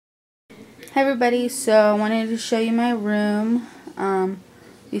Hi everybody, so I wanted to show you my room.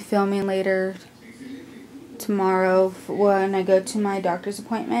 Be filming later tomorrow when I go to my doctor's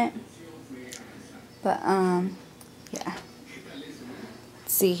appointment. But yeah.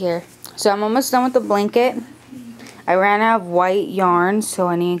 Let's see here. So I'm almost done with the blanket. I ran out of white yarn, so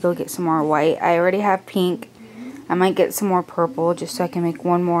I need to go get some more white. I already have pink. I might get some more purple just so I can make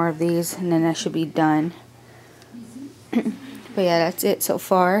one more of these and then I should be done. But yeah, that's it so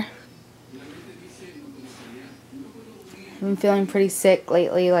far. I've been feeling pretty sick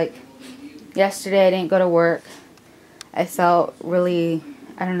lately. Like yesterday I didn't go to work. I felt really,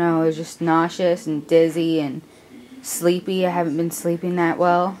 I don't know, I was just nauseous and dizzy and sleepy. I haven't been sleeping that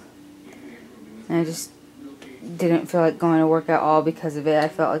well. And I just didn't feel like going to work at all because of it. I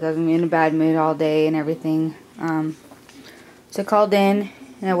felt like I was in a bad mood all day and everything. So I called in,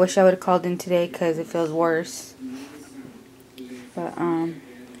 and I wish I would have called in today because it feels worse. But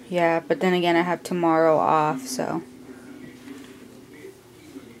yeah, but then again I have tomorrow off, so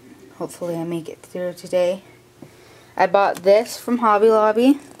hopefully I make it through today. I bought this from Hobby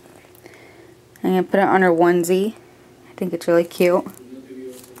Lobby. I'm going to put it on her onesie. I think it's really cute.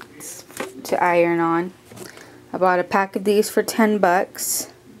 It's to iron on. I bought a pack of these for 10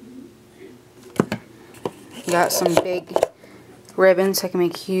 bucks. Got some big ribbons so I can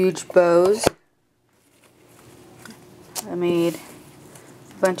make huge bows. I made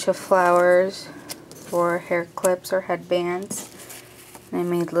a bunch of flowers for hair clips or headbands. And I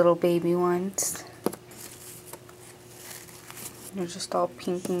made little baby ones. They're just all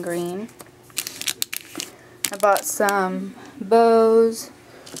pink and green. I bought some bows.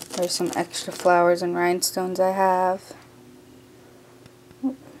 There's some extra flowers and rhinestones I have.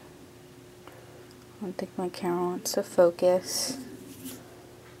 I don't think my camera wants to focus.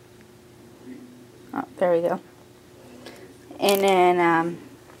 Oh, there we go. And then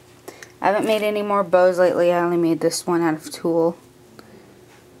I haven't made any more bows lately. I only made this one out of tulle.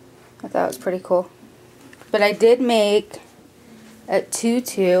 I thought it was pretty cool. But I did make a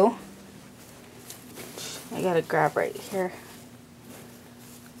tutu. I gotta grab right here.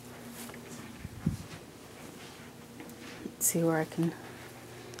 Let's see where I can.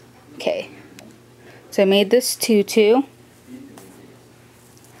 Okay. So I made this tutu.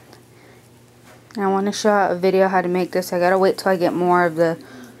 I want to show out a video how to make this. I gotta wait till I get more of the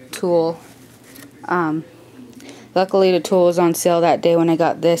tulle. Luckily the tulle was on sale that day when I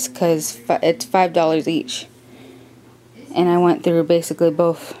got this because it's $5 each. And I went through basically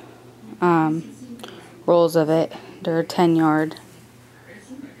both rolls of it. They're 10 yard.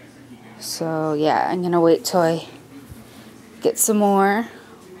 So yeah, I'm gonna wait till I get some more.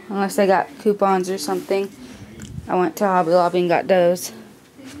 Unless I got coupons or something. I went to Hobby Lobby and got those.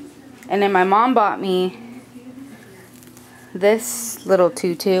 And then my mom bought me this little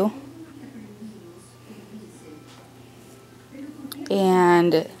tutu.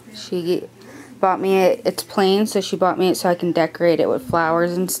 And she bought me it. It's plain, so she bought me it so I can decorate it with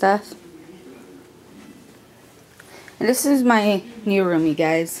flowers and stuff. And this is my new room, you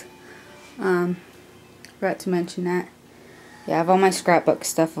guys. Forgot to mention that. Yeah, I have all my scrapbook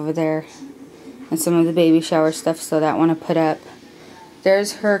stuff over there. And some of the baby shower stuff, so that one I put up.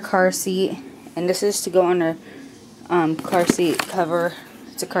 There's her car seat. And this is to go on her car seat cover.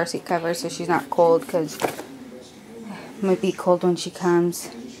 It's a car seat cover, so she's not cold, because it might be cold when she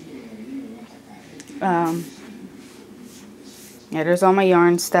comes. Yeah, there's all my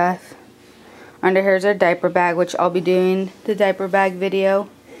yarn stuff. Under here's our diaper bag, which I'll be doing the diaper bag video.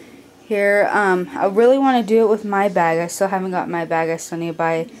 Here, I really want to do it with my bag. I still haven't got my bag. I still need to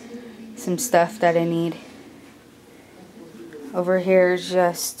buy some stuff that I need. Over here is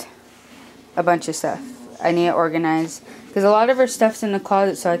just a bunch of stuff I need to organize. Because a lot of her stuff's in the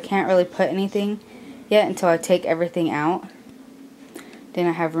closet, so I can't really put anything yet until I take everything out. Then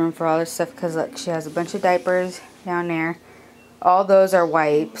I have room for all this stuff because look, she has a bunch of diapers down there. All those are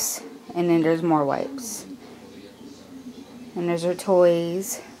wipes. And then there's more wipes. And there's her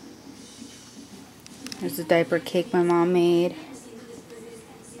toys. There's the diaper cake my mom made.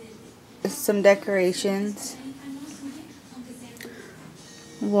 There's some decorations.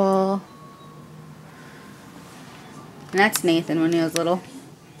 Wall. And that's Nathan when he was little.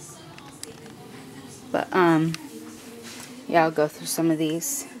 But yeah, I'll go through some of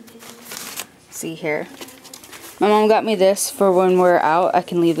these. See here. My mom got me this for when we're out. I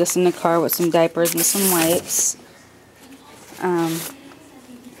can leave this in the car with some diapers and some wipes.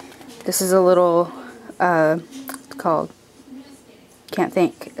 This is a little, what's it called? Can't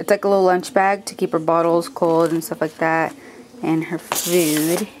think. It's like a little lunch bag to keep her bottles cold and stuff like that. And her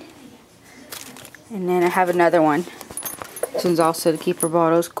food. And then I have another one. This one's also to keep her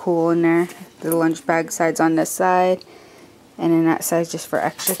bottles cool in there. The lunch bag side's on this side. And then that side's just for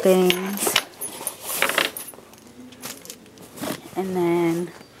extra things. And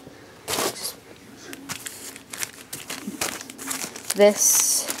then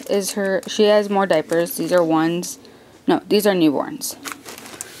this is her, she has more diapers. These are ones, no, these are newborns.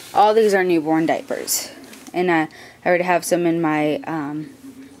 All these are newborn diapers. And I already have some in my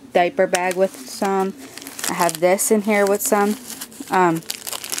diaper bag with some. I have this in here with some.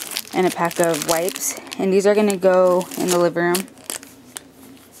 And a pack of wipes. And these are going to go in the living room.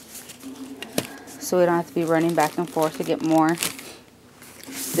 So we don't have to be running back and forth to get more.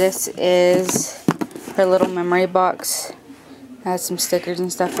 This is her little memory box. It has some stickers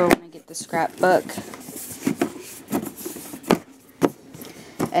and stuff for when I get the scrapbook.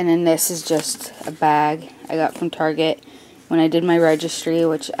 And then this is just a bag I got from Target when I did my registry,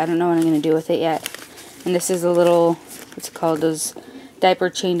 which I don't know what I'm going to do with it yet. And this is a little, what's it called, those diaper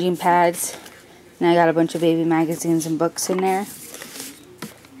changing pads. And I got a bunch of baby magazines and books in there.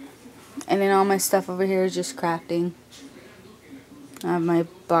 And then all my stuff over here is just crafting. I have my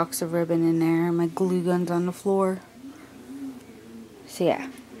box of ribbon in there, my glue guns on the floor. So yeah,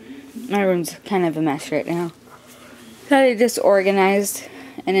 my room's kind of a mess right now. Kind of disorganized.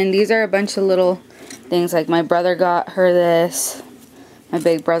 And then these are a bunch of little things, like my brother got her this. My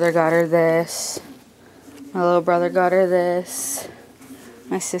big brother got her this. My little brother got her this.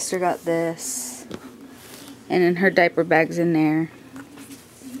 My sister got this. And then her diaper bag's in there.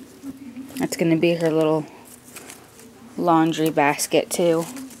 That's going to be her little laundry basket too.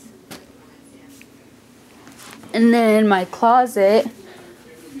 And then my closet,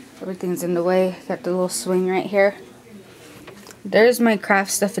 everything's in the way. Got the little swing right here. There's my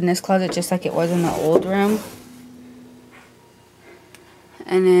craft stuff in this closet just like it was in the old room.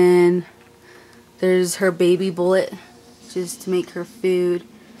 And then there's her baby bullet, just to make her food.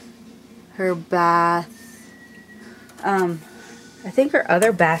 Her bath. I think her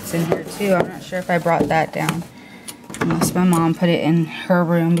other bath's in here too. I'm not sure if I brought that down. Unless my mom put it in her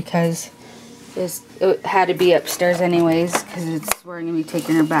room because it had to be upstairs anyways, because it's where I'm going to be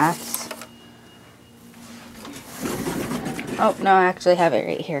taking her baths. Oh, no, I actually have it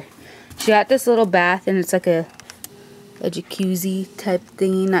right here. She got this little bath, and it's like a jacuzzi type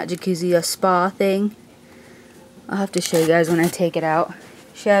thingy. Not jacuzzi, a spa thing. I'll have to show you guys when I take it out.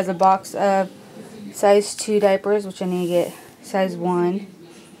 She has a box of size 2 diapers, which I need to get size 1.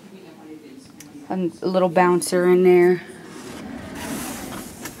 A little bouncer in there.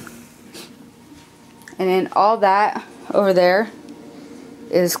 And then all that over there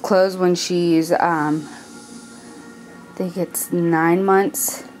is clothes when she's, I think it's 9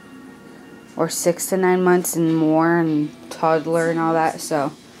 months or 6 to 9 months and more, and toddler and all that.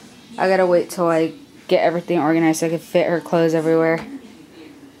 So I gotta wait till I get everything organized so I can fit her clothes everywhere.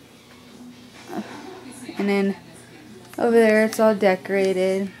 And then over there it's all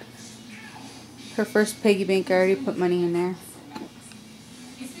decorated. Her first piggy bank, I already put money in there.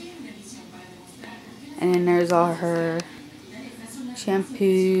 And then there's all her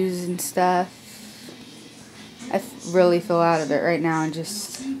shampoos and stuff. I really feel out of it right now and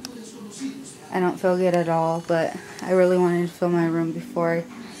just, I don't feel good at all, but I really wanted to fill my room before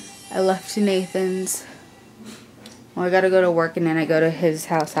I left to Nathan's. Well, I gotta go to work and then I go to his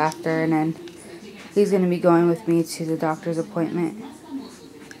house after, and then he's gonna be going with me to the doctor's appointment.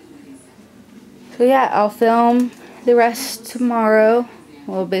 So yeah, I'll film the rest tomorrow.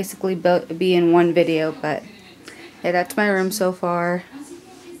 We'll basically be in one video, but yeah, that's my room so far.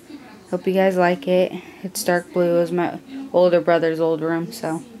 Hope you guys like it. It's dark blue. It was my older brother's old room,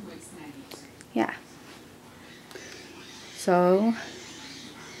 so yeah. So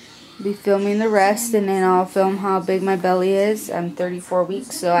I'll be filming the rest, and then I'll film how big my belly is. I'm 34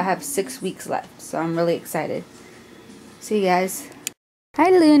 weeks, so I have 6 weeks left, so I'm really excited. See you guys.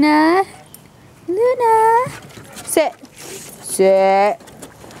 Hi, Luna. Luna. Sit. Sit.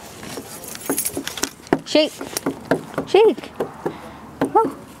 Shake. Shake.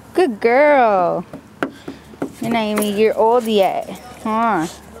 Oh, good girl. You're not even a year old yet. Huh?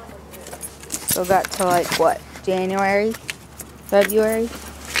 Still got to like what? January? February?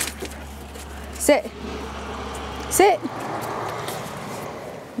 Sit. Sit.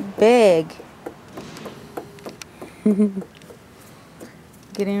 Big.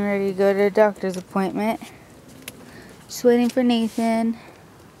 Getting ready to go to the doctor's appointment. Just waiting for Nathan.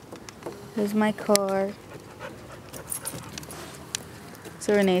 There's my car. That's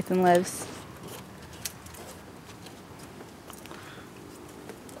where Nathan lives.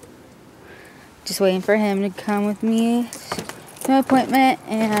 Just waiting for him to come with me to my appointment,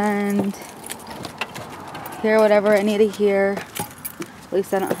 and hear whatever I need to hear. At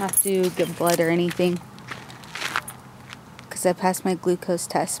least I don't have to get blood or anything, because I passed my glucose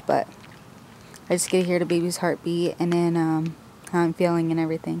test, but I just get to hear the baby's heartbeat and then how I'm feeling and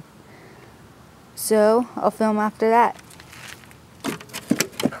everything. So I'll film after that.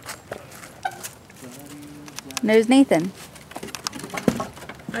 And there's Nathan.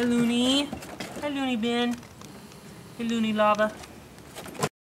 Hi, Looney. Hi, Looney Bin. Hey, Looney Lava.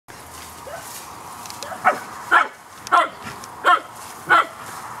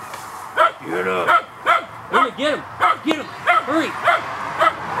 Get up. Looney, get him. Get him. Hurry.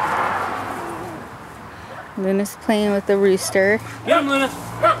 Luna's playing with the rooster. Get him, Luna.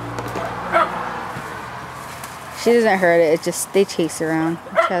 She doesn't hurt it. It just, they chase around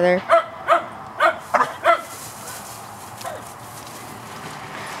each other.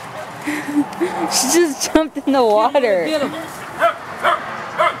 She just jumped in the water. Get him.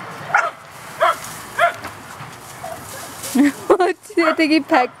 I think he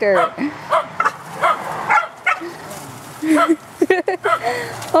pecked her.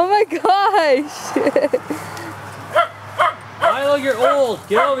 Oh my gosh! Milo, you're old.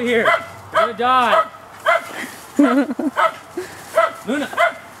 Get over here. You're gonna die. Luna,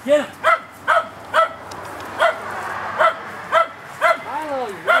 get him. Milo,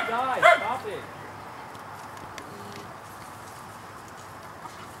 you're gonna die. Stop it.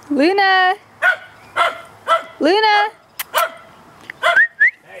 Luna! Luna!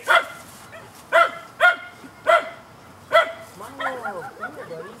 Hey. Milo, come here,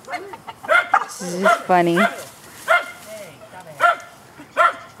 buddy. This is just funny.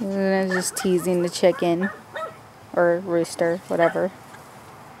 Luna's just teasing the chicken. Or rooster, whatever.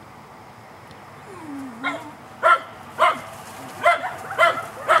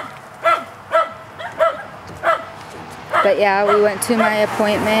 But yeah, we went to my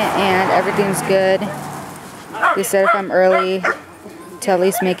appointment and everything's good. They said if I'm early to at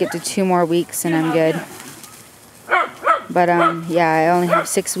least make it to 2 more weeks and I'm good. But yeah, I only have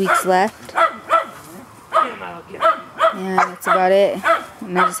 6 weeks left. And that's about it.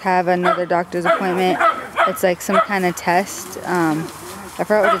 And I just have another doctor's appointment. It's like some kind of test. I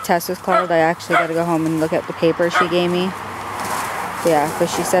forgot what the test was called. I actually got to go home and look at the paper she gave me. Yeah, but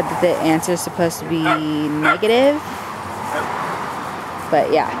she said that the answer is supposed to be negative.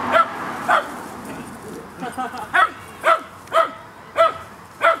 But yeah.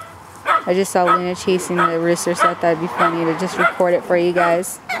 I just saw Luna chasing the rooster, so I thought it'd be funny to just record it for you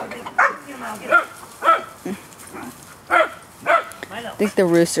guys. I think the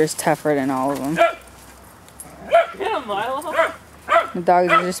rooster's tougher than all of them. Get him, Milo. The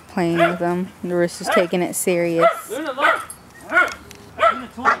dogs are just playing with them. The rooster's taking it serious. Luna, look. Luna,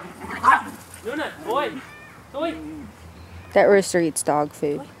 toy. Luna, toy. Toy. That rooster eats dog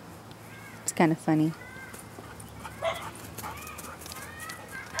food. It's kind of funny.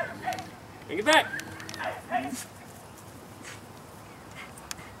 Take it back.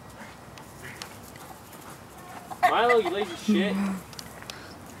 Milo, you lazy shit.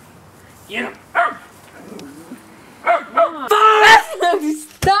 Get him.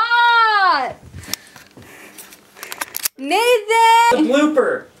 Stop! Nathan! A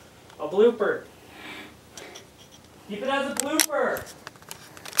blooper. A blooper. Keep it as a blooper.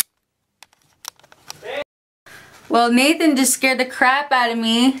 Well, Nathan just scared the crap out of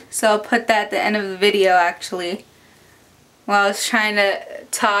me, so I'll put that at the end of the video actually. While I was trying to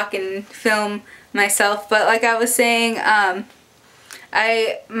talk and film myself. But like I was saying,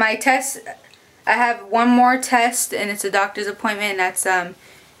 my test, I have one more test and it's a doctor's appointment, and that's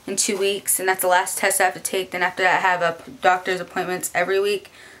in 2 weeks, and that's the last test I have to take. Then after that I have a doctor's appointments every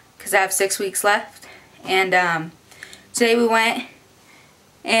week because I have 6 weeks left. And today we went,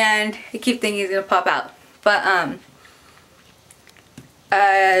 and I keep thinking he's gonna pop out. But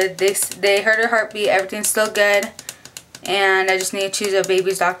they heard her heartbeat, everything's still good, and I just need to choose a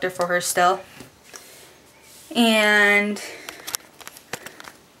baby's doctor for her still. And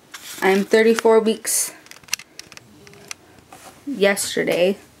I'm 34 weeks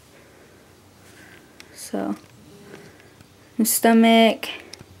yesterday. So my stomach,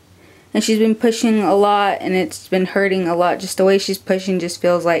 and she's been pushing a lot and it's been hurting a lot. Just the way she's pushing just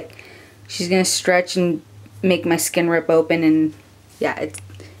feels like she's gonna stretch and make my skin rip open, and yeah, it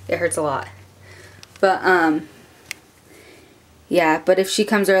hurts a lot. But yeah, but if she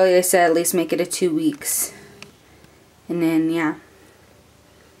comes early, they said at least make it a 2 weeks. And then yeah.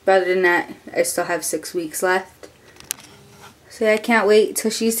 But other than that, I still have 6 weeks left. So yeah, I can't wait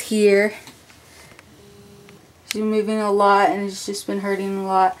till she's here. She's moving a lot and it's just been hurting a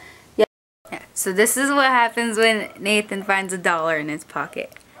lot. Yeah. So this is what happens when Nathan finds $1 in his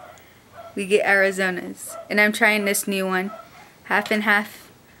pocket. we get Arizona's. And I'm trying this new one. Half and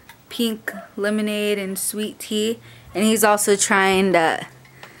half pink lemonade and sweet tea. And he's also trying the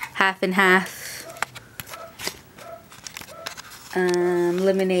half and half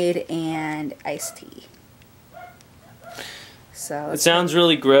lemonade and iced tea. So It sounds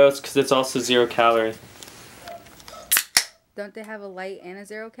really gross because it's also 0 calorie. don't they have a light and a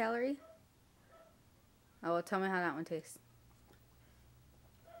 0 calorie? Oh, well, tell me how that one tastes.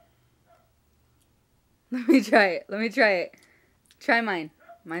 Let me try it. Let me try it. Try mine.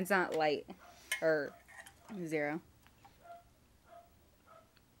 Mine's not light or 0.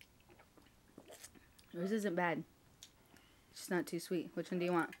 Yours isn't bad. It's just not too sweet. Which one do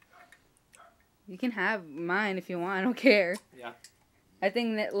you want? You can have mine if you want. I don't care. Yeah. I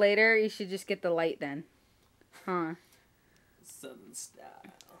think that later you should just get the light then. Huh? Southern style.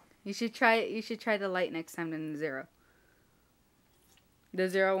 You should try the light next time than the 0. The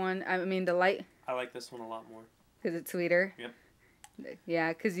 0 one. I mean the light. I like this one a lot more. Because it's sweeter. Yep.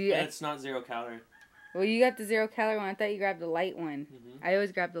 Yeah, because you. And it's not 0 calorie. Well, you got the 0 calorie one. I thought you grabbed the light one. Mm-hmm. I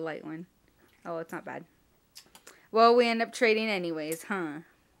always grab the light one. Oh, it's not bad. Well, we end up trading anyways, huh?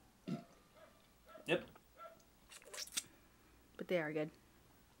 Yep. But they are good.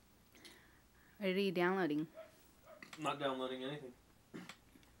 What are you downloading? I'm not downloading anything.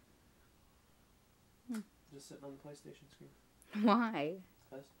 Just sitting on the PlayStation screen. Why?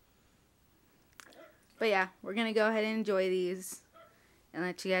 Nice. But yeah, we're going to go ahead and enjoy these and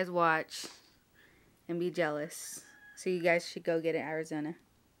let you guys watch and be jealous. So you guys should go get it, Arizona.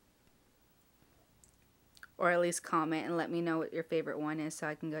 Or at least comment and let me know what your favorite one is so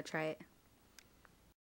I can go try it.